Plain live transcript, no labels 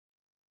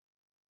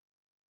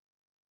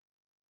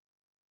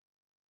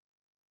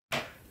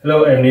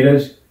Hello, I'm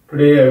Neeraj.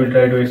 Today I will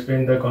try to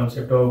explain the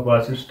concept of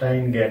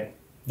Wasserstein GAN.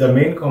 The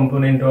main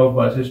component of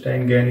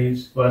Wasserstein GAN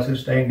is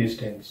Wasserstein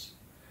Distance.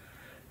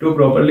 To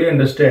properly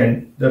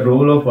understand the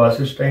role of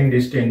Wasserstein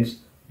Distance,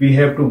 we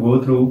have to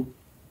go through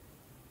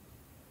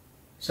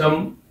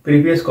some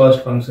previous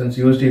cost functions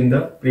used in the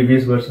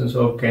previous versions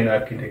of GAN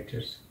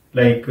architectures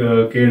like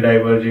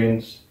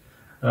KL-Divergence,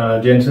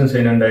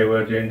 Jensen-Shannon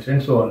Divergence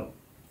and so on.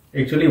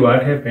 Actually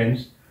what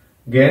happens,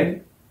 GAN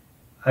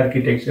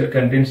architecture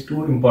contains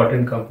two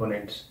important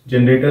components,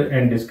 generator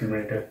and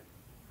discriminator.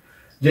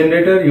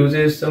 Generator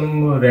uses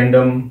some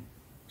random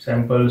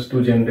samples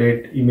to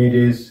generate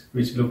images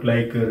which look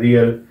like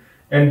real,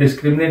 and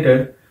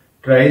discriminator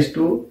tries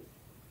to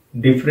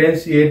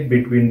differentiate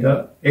between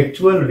the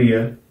actual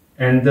real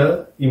and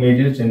the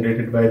images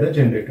generated by the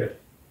generator.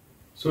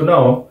 So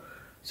now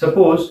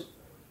suppose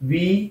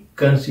we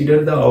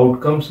consider the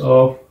outcomes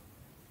of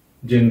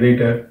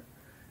generator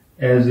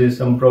as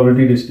some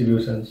probability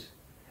distributions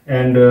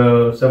and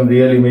some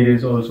real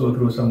images also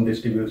through some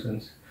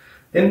distributions.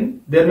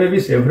 Then there may be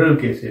several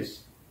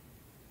cases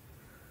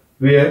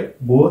where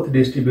both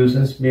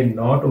distributions may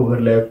not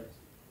overlap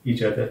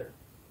each other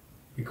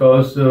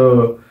because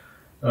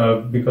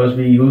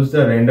we use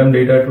the random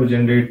data to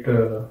generate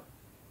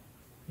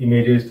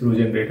images through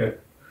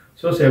generator.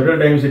 So several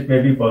times it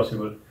may be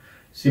possible.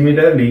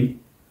 Similarly,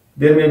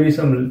 there may be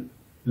some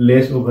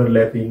less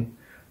overlapping,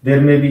 there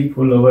may be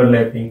full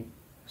overlapping.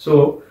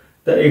 So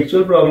the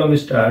actual problem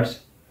starts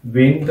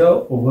when the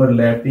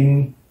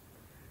overlapping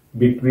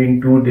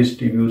between two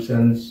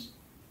distributions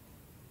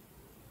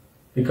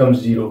becomes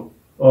zero,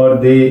 or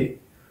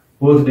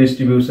both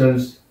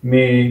distributions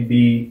may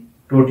be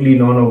totally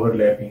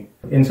non-overlapping.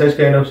 In such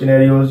kind of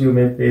scenarios, you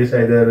may face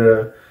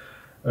either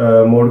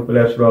mode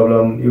collapse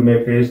problem, you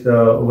may face the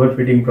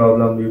overfitting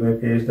problem, you may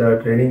face the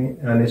training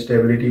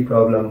instability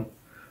problem.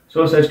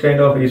 So such kind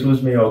of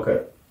issues may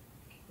occur.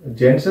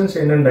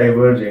 Jensen-Shannon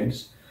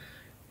Divergence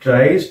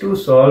tries to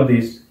solve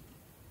this,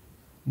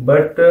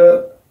 but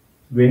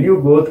when you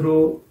go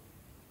through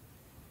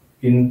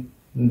in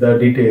the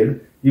detail,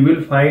 you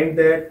will find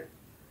that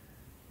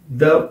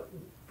the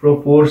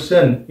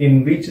proportion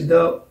in which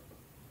the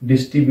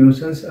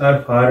distributions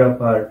are far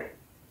apart,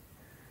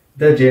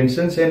 the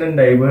Jensen-Shannon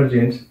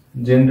Divergence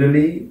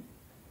generally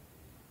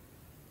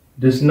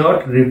does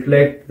not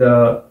reflect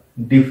the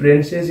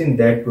differences in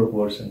that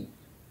proportion.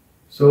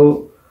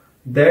 So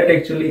that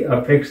actually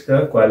affects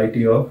the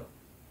quality of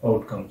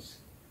outcomes.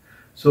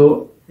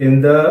 So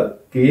in the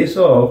case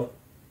of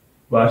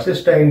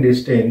Wasserstein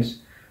Distance,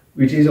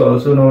 which is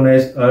also known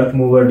as earth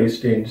mover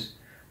distance,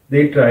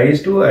 they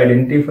tries to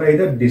identify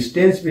the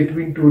distance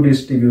between two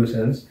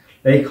distributions,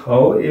 like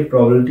how a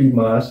probability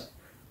mass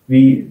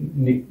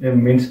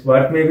means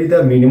what may be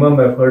the minimum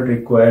effort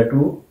required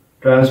to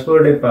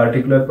transfer a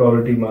particular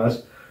probability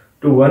mass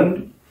to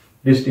one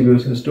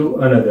distribution to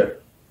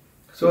another.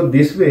 So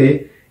this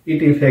way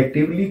it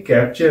effectively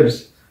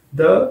captures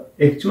the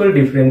actual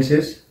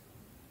differences,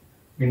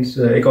 means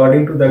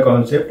according to the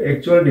concept,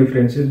 actual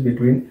differences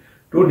between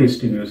two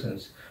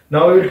distributions.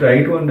 Now we will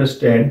try to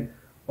understand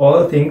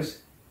all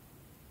things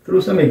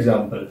through some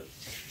example.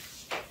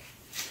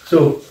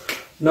 So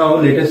now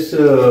let us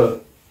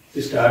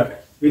start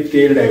with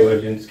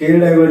KL-Divergence.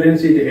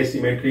 KL-Divergence is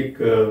asymmetric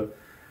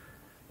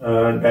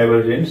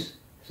divergence.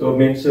 So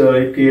means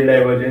if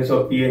KL-Divergence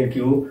of P and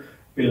Q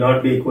will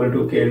not be equal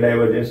to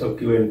KL-Divergence of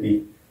Q and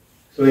P.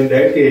 So in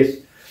that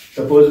case,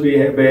 suppose we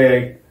have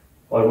a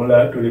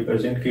formula to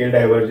represent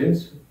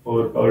KL-Divergence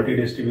for probability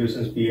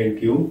distributions P and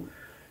Q,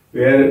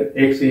 where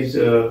X is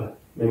a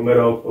member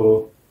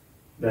of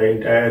the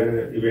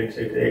entire event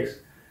set X,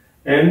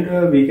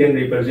 and we can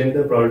represent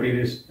the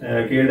probability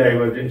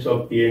KL-Divergence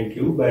of P and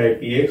Q by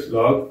Px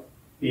log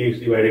Px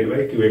divided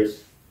by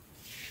Qx.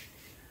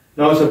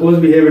 Now suppose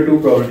we have two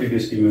probability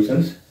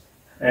distributions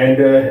and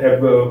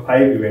have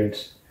 5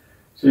 events.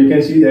 So you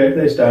can see that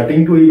the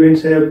starting 2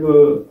 events have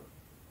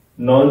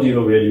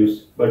non-zero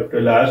values, but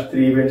the last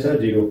 3 events are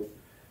 0,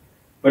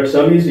 but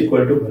sum is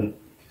equal to 1.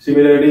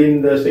 Similarly,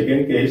 in the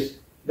second case,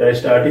 the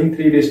starting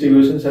 3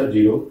 distributions are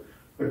 0,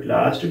 but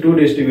last 2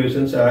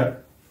 distributions are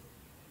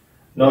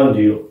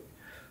non-zero.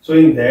 So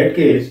in that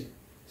case,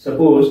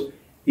 suppose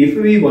if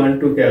we want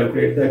to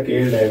calculate the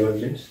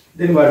KL-Divergence,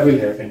 then what will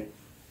happen?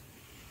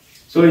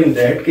 So in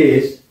that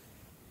case,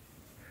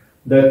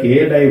 the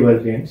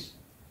KL-Divergence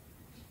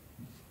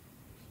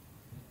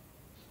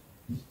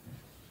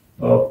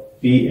of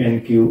P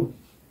and Q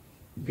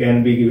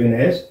can be given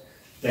as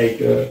like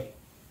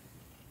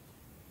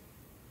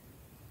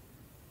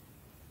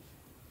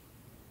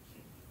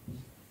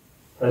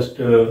first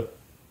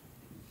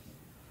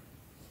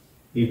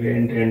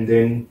event and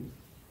then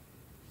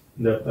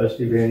the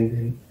first event,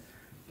 then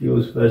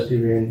Q's first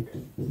event,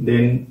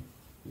 then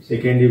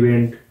second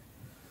event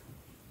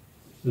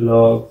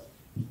log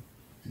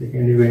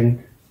second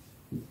event,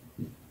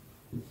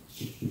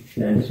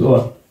 and so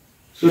on.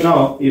 So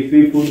now if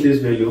we put this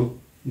value,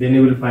 then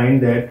you will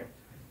find that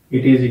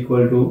it is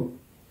equal to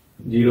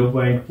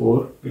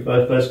 0.4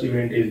 because first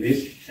event is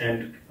this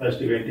and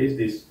first event is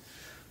this.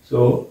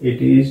 So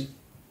it is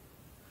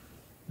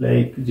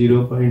like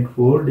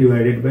 0.4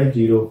 divided by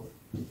 0.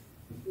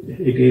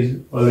 It is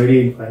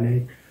already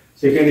infinite.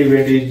 Second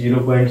event is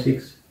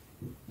 0.6.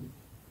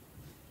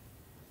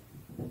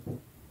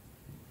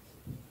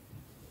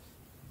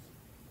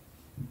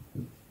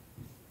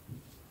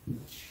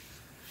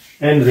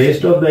 And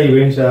rest of the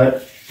events are,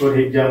 for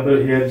example,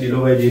 here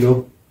 0 by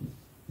 0.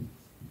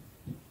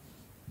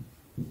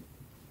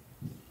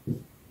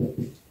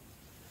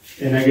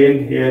 And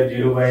again here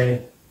 0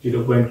 by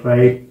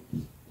 0.5.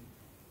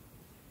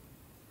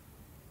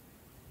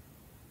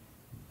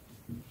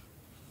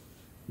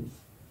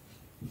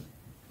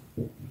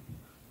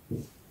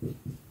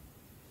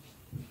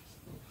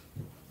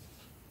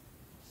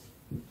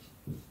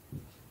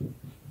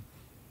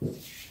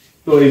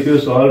 So if you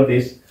solve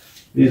this,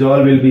 these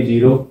all will be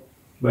 0,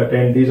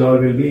 and these all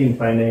will be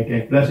infinite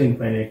and plus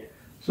infinite.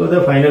 So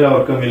the final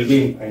outcome will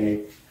be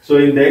infinite. So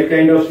in that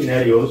kind of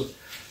scenarios,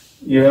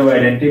 you have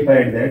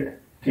identified that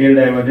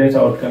KL-divergence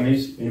outcome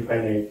is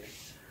infinite.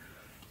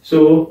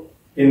 So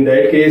in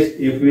that case,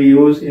 if we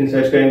use in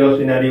such kind of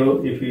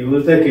scenario, if you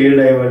use the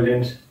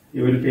KL-divergence,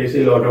 you will face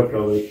a lot of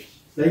trouble,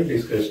 like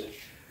discussed.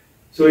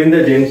 So in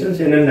the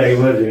Jensen-Shannon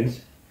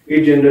Divergence,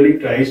 it generally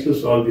tries to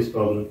solve this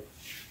problem.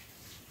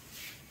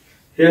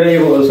 Here I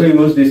have also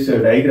used this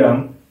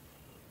diagram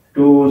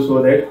to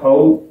show that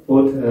how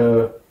both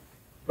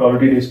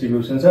probability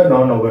distributions are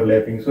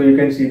non-overlapping. So you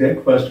can see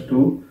that first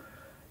two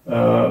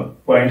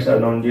points are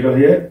non-zero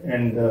here,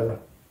 and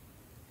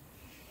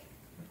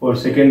for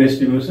second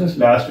distributions,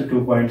 last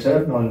 2 points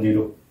are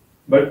non-zero,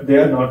 but they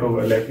are not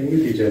overlapping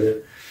with each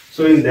other.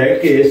 So in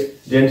that case,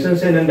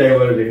 Jensen-Shannon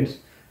Divergence,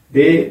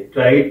 they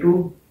try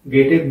to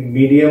get a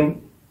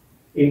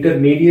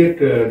intermediate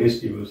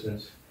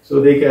distributions.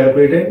 So they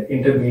calculate an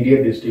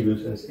intermediate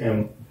distributions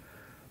M.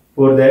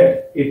 For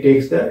that, it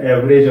takes the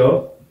average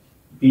of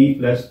P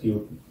plus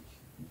Q.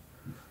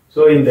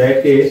 So in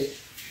that case,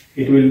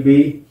 it will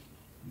be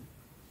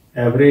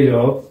average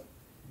of,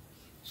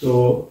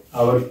 so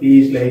our P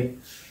is like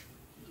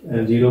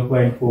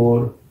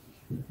 0.4,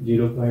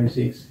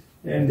 0.6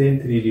 and then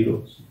 3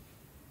 zeros.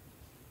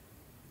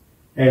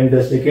 And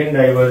the second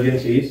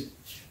divergence is,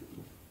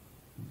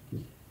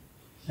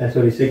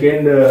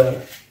 second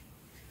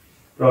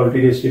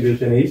probability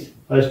distribution is,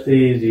 first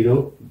is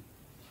 0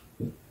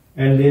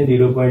 and then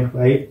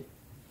 0.5.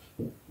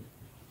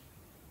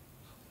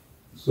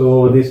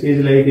 So this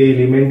is like a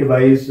element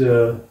wise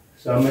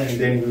sum, and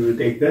then we will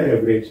take the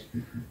average.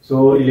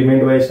 So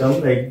element wise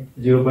sum like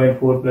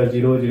 0.4 plus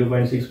 0,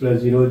 0.6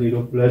 plus 0,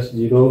 0 plus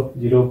 0,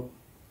 0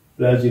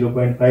 plus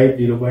 0.5,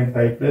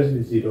 0.5 plus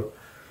 0.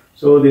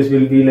 So this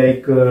will be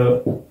like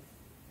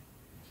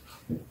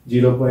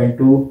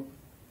 0.2,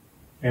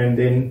 and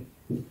then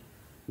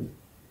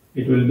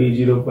it will be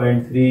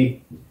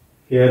 0.3,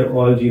 here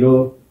all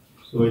 0,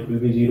 so it will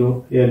be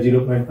 0, here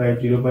 0.5,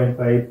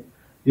 0.5,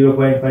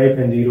 0.5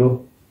 and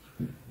 0,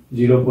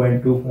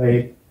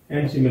 0.25,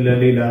 and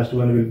similarly last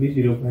one will be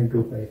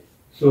 0.25.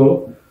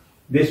 So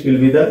this will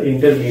be the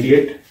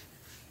intermediate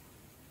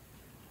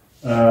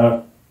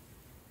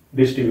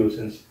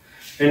distributions,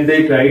 and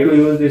they try to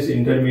use this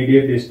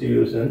intermediate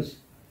distributions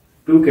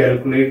to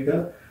calculate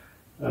the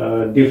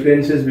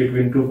differences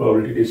between two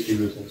probability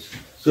distributions.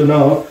 So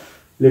now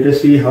let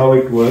us see how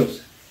it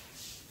works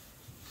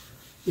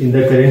in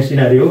the current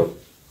scenario.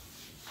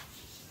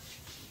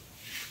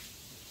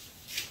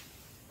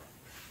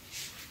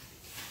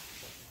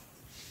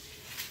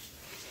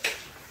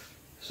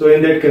 So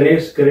in that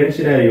current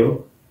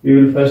scenario, we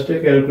will first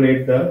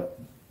calculate the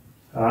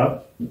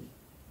half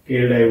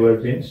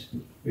KL-divergence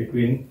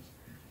between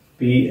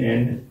P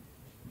and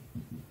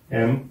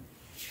M.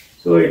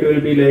 So it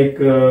will be like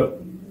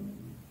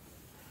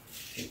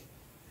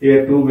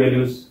here two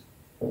values.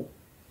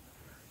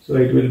 So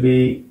it will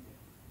be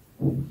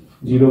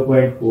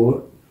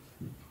 0.4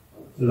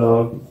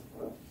 log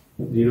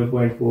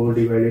 0.4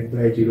 divided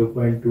by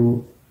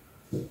 0.2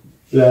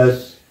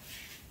 plus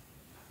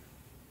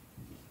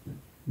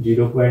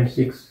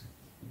 0.6.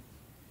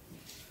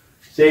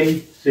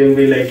 Same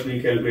way like we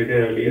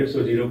calculated earlier. So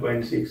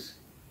 0.6,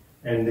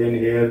 and then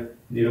here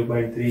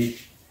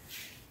 0.3.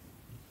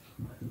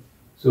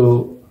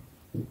 So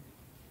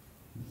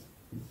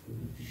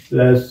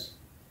plus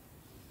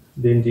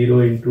then 0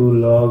 into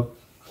log,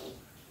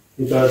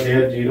 because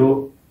here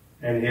 0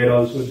 and here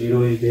also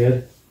 0 is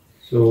there,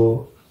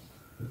 so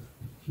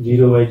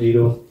 0 by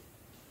 0.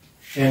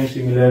 And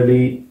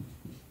similarly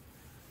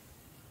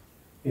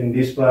in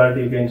this part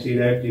you can see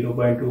that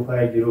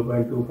 0.25,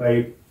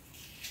 0.25,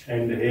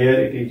 and here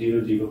it is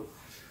 0, 0.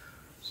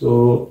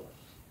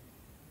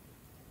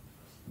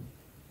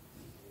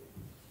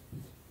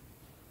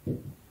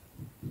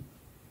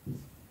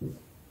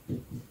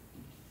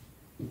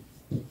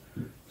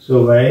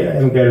 So why I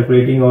am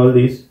calculating all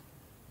this?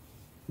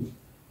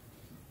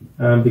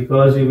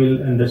 Because you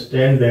will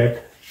understand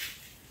that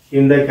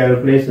in the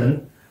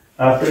calculation,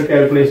 after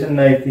calculation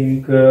I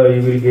think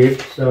you will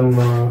get some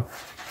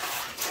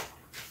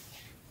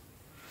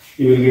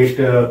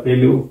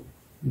value.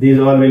 These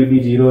all will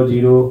be 0,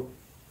 0,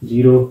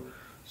 0.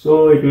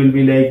 So it will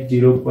be like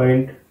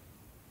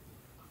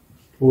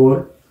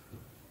 0.4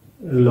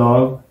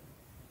 log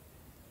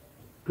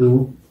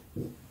 2,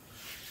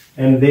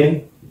 and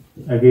then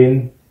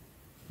again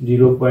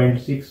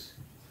 0.6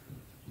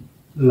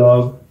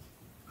 log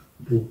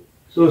 2.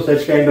 So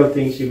such kind of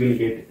things you will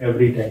get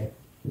every time,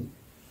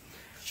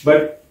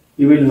 but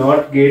you will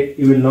not be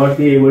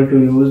able to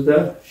use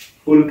the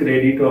full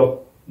credit of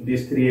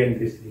this 3 and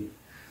this 3.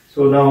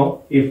 So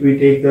now if we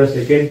take the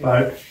second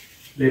part,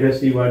 let us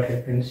see what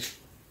happens.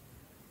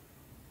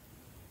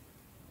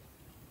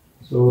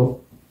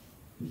 So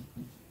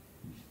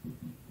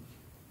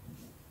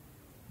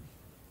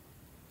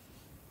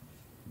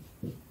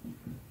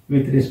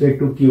with respect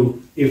to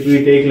Q, if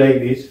we take like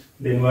this,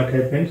 then what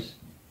happens?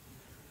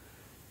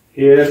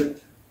 Here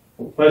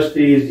first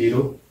 3 is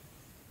 0.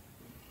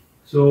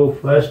 So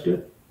first 3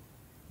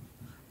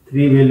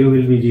 value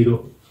will be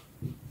 0,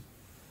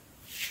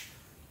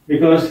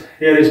 because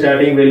here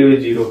starting value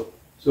is 0.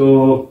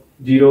 So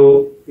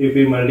 0, if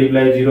we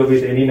multiply 0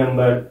 with any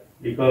number,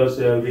 because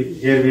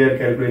here we are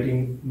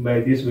calculating by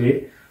this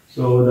way,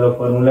 so the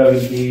formula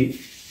will be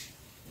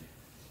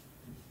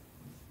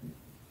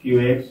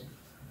Qx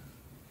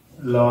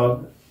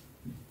log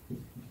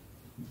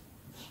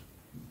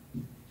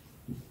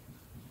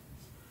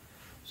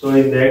so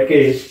in that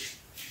case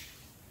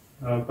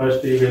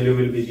first 3 value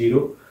will be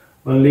 0,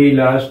 only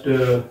last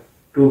 2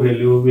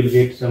 value will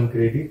get some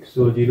credit.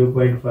 So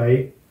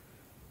 0.5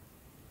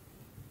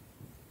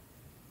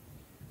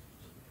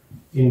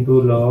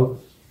 into log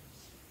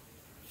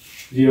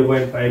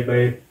 0.5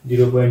 by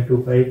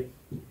 0.25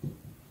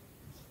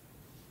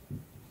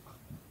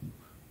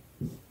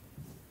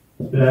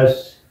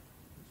 plus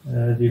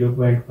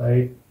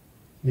 0.5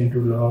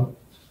 into log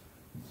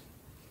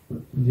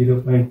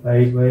 0.5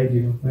 by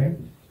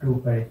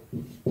 0.25.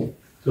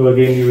 So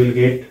again you will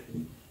get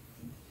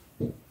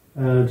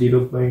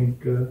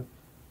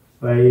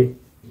 0.5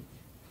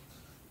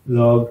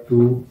 log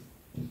 2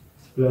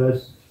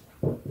 plus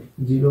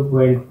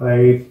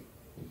 0.5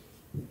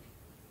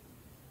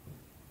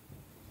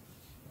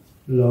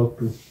 log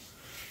 2.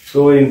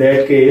 So in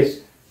that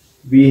case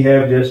we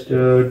have just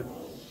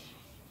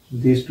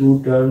these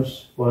two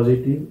terms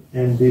positive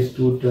and these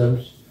two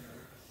terms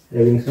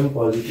having some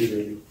positive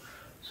value.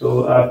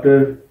 So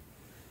after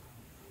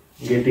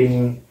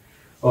getting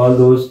all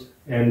those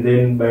and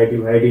then by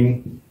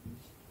dividing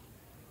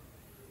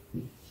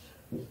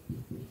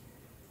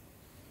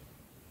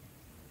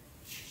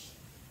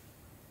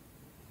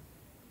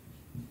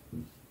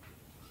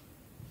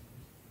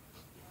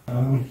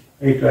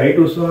I try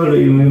to solve,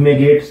 you may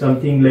get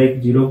something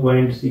like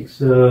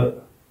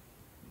 0.6,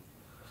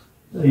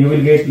 you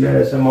will get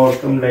some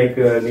outcome like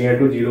near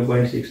to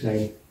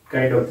 0.69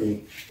 kind of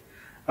thing.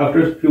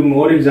 After a few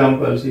more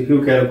examples, if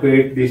you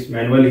calculate this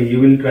manually, you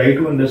will try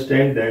to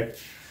understand that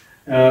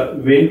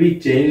when we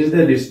change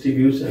the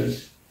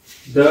distributions,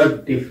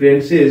 the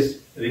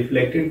differences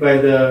reflected by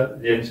the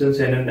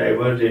Jensen-Shannon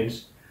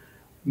divergence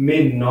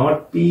may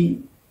not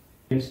be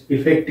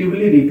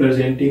effectively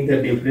representing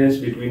the difference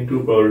between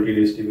two probability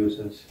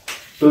distributions.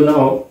 So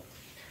now,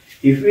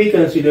 if we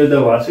consider the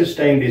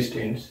Wasserstein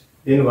distance,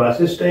 then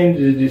Wasserstein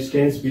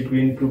distance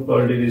between two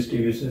probability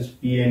distributions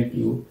P and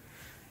Q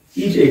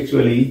is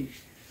actually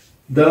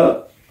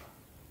the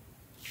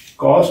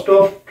cost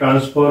of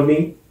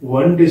transforming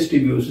one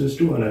distributions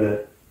to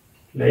another.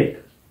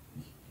 Like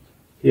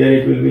here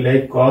it will be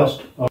like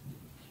cost of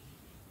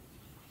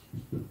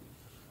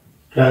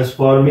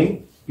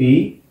transforming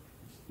P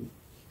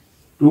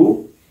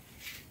to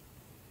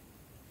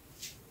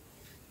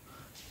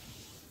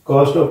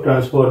cost of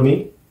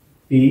transforming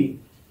P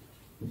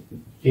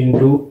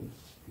into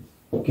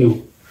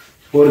Q.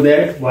 For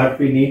that, what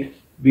we need?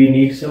 We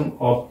need some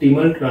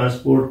optimal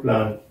transport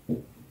plan.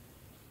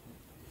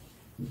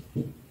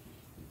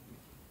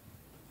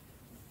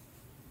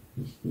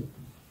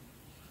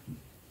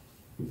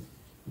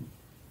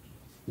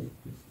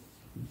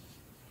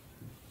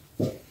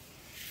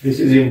 This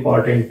is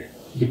important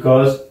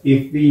because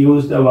if we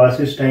use the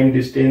Wasserstein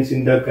distance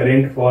in the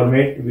current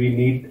format, we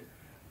need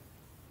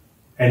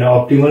an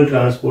optimal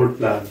transport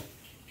plan.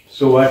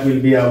 So what will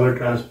be our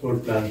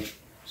transport plan?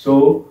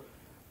 So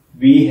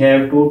we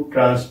have to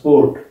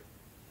transform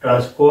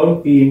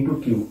P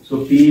into Q.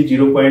 So P is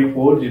 0.4,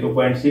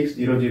 0.6,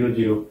 0, 0,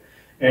 0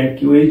 and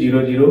Q is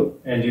 0, 0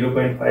 and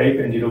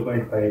 0.5 and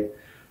 0.5.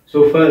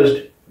 So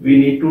first we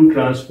need to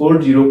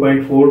transport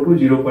 0.4 to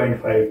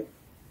 0.5.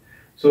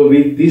 So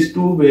with these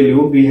two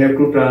value we have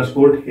to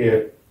transport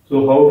here.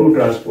 So how to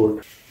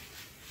transport?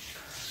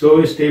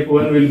 So step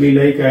 1 will be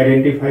like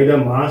identify the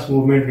mass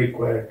movement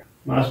required.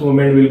 Mass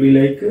movement will be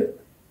like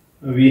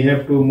we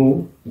have to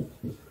move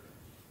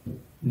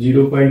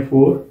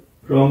 0.4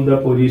 from the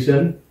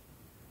position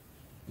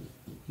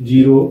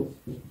 0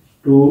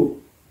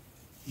 to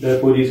the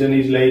position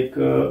is like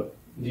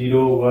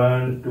 0,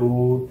 1,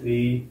 2,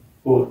 3,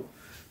 4.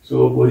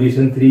 So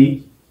position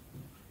 3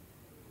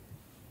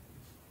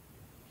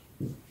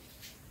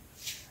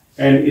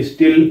 and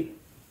still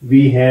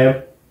we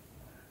have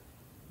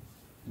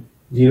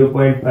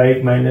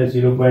 0.5 minus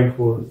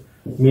 0.4.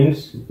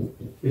 means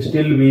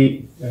still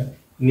we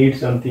need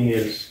something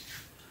else.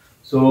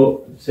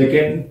 So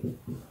second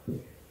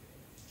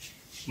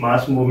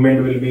mass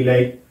movement will be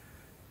like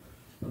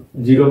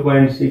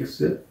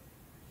 0.6,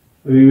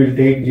 we will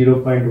take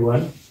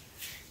 0.1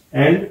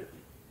 and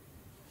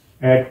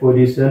at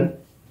position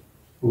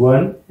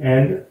 1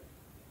 and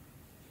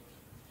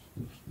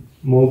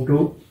move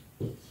to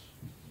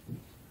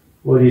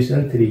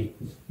position 3.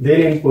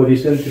 Then in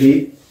position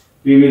 3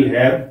 we will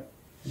have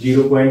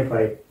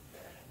 0.5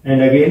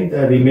 and again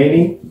the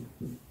remaining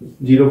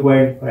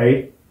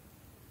 0.5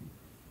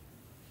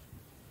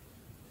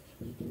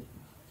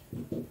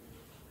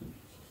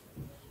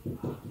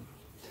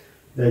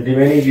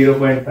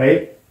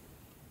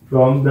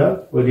 from the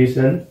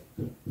position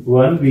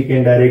 1 we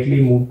can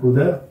directly move to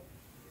the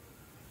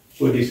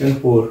position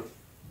 4.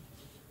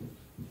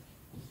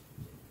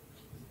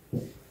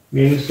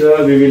 Means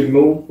we will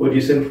move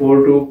position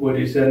 4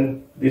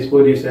 to this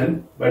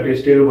position, but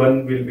still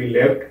one will be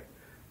left,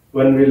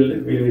 one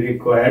will be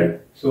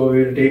required. So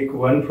we will take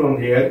one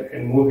from here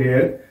and move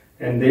here,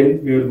 and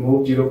then we will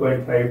move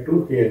 0.5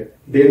 to here.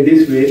 Then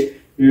this way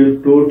we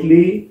will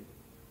totally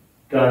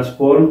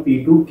transform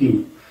P to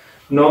Q.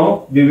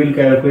 Now we will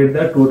calculate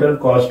the total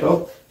cost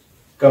of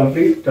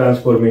complete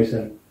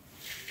transformation.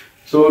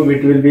 So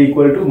it will be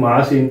equal to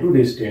mass into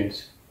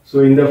distance. So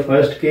in the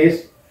first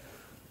case,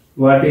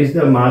 what is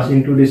the mass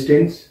into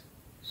distance?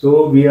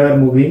 So we are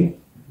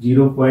moving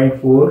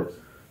 0.4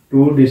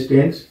 to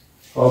distance.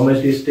 How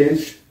much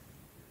distance?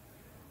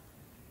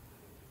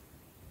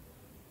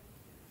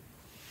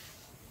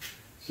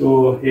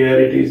 So here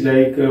it is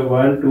like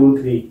 1,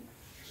 2, 3.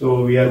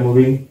 So we are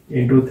moving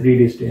into 3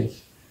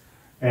 distance.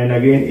 And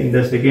again in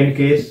the second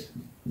case,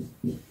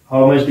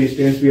 how much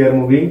distance we are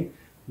moving?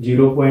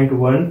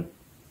 0.1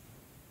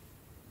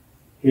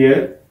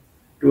 here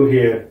to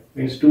here,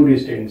 means 2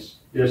 distance,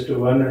 just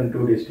 1 and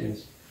 2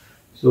 distance.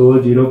 So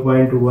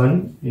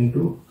 0.1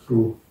 into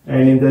 2.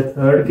 And in the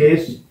third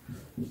case,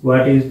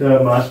 what is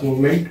the mass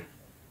movement?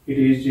 It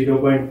is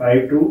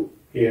 0.5 to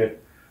here.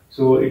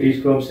 So it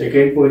is from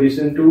second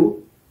position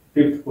to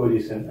fifth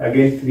position,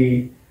 again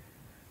 3.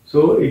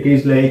 So it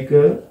is like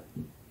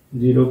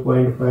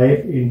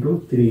 0.5 into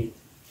 3.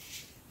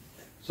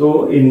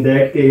 So in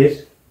that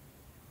case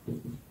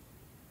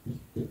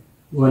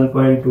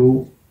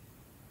 1.2,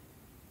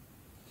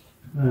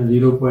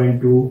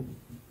 0.2,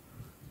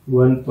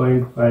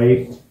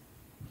 1.5.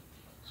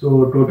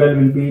 So total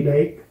will be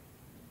like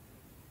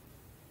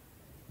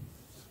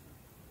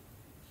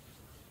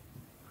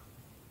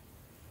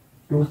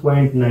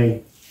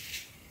 2.9.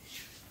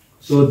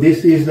 So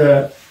this is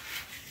the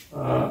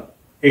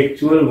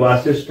actual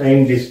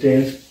Wasserstein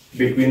distance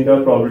between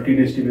the probability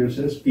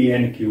distributions P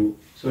and Q.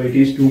 So it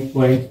is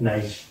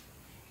 2.9.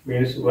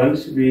 Means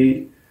once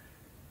we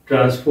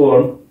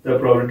transform the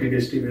probability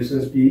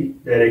distributions P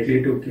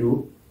directly to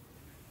Q,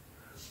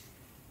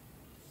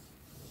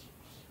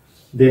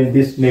 then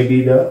this may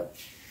be the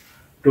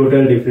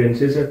total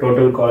differences or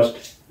total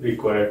cost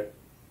required.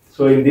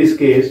 So in this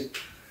case,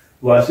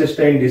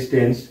 Wasserstein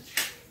distance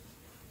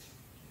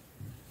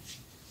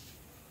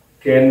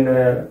can,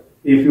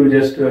 if you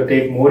just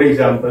take more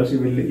examples, you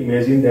will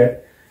imagine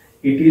that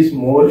it is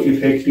more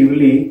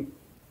effectively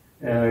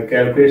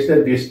calculates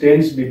the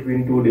distance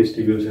between two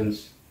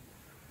distributions.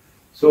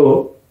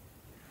 So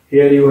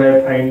here you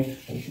have find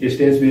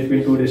distance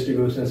between two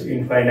distributions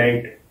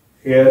infinite.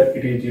 Here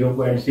it is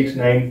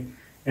 0.69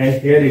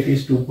 and here it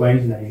is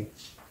 2.9.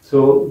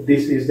 So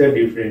this is the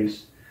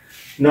difference.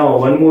 Now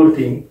one more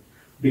thing,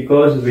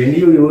 because when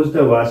you use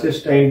the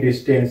Wasserstein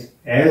distance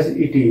as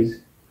it is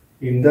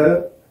in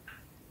the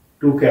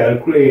to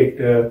calculate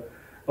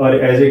or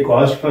as a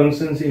cost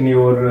functions in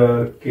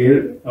your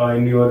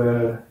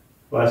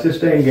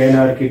Wasserstein GAN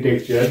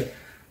architecture,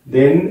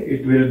 then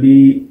it will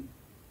be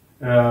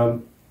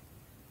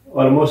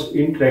almost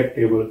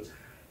intractable,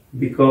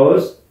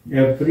 because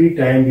every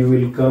time you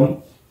will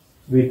come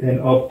with an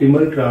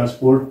optimal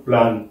transport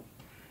plan,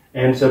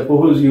 and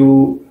suppose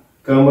you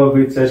come up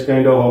with such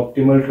kind of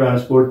optimal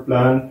transport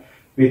plan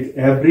with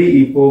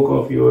every epoch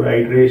of your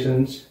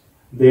iterations,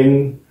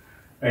 then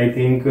I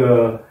think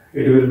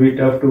it will be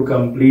tough to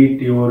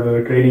complete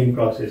your training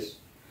process.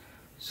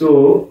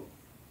 So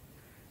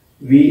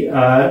we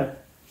are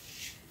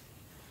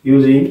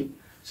using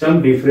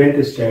some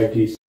different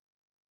strategies.